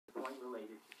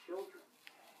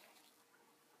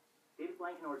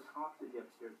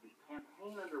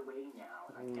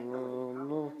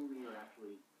No.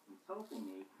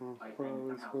 I'm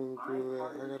probably supposed to do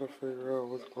that. I gotta figure out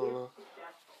what's going on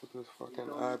with this fucking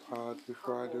iPod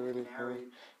before I do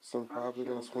anything. So I'm probably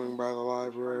gonna swing by the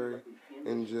library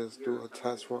and just do a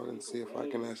test run and see if I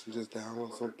can actually just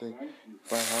download something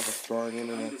if I have a strong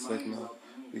internet signal,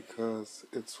 because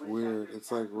it's weird.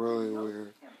 It's like really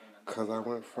weird. Cause I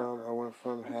went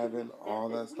from having all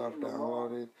that stuff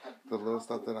downloaded, the little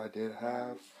stuff that I did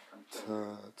have,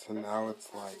 to now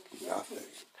it's like nothing.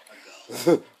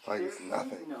 Like it's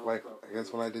nothing. Like I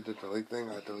guess when I did the delete thing,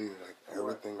 I deleted like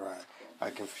everything right. I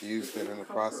confused it in the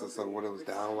process of what it was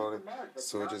downloading,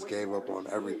 so it just gave up on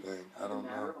everything. I don't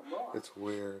know. It's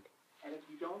weird.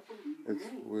 It's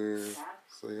weird.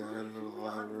 So yeah, I gotta go to the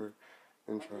library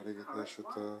and try to get that shit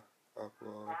to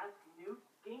upload.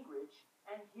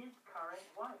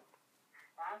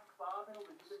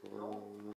 So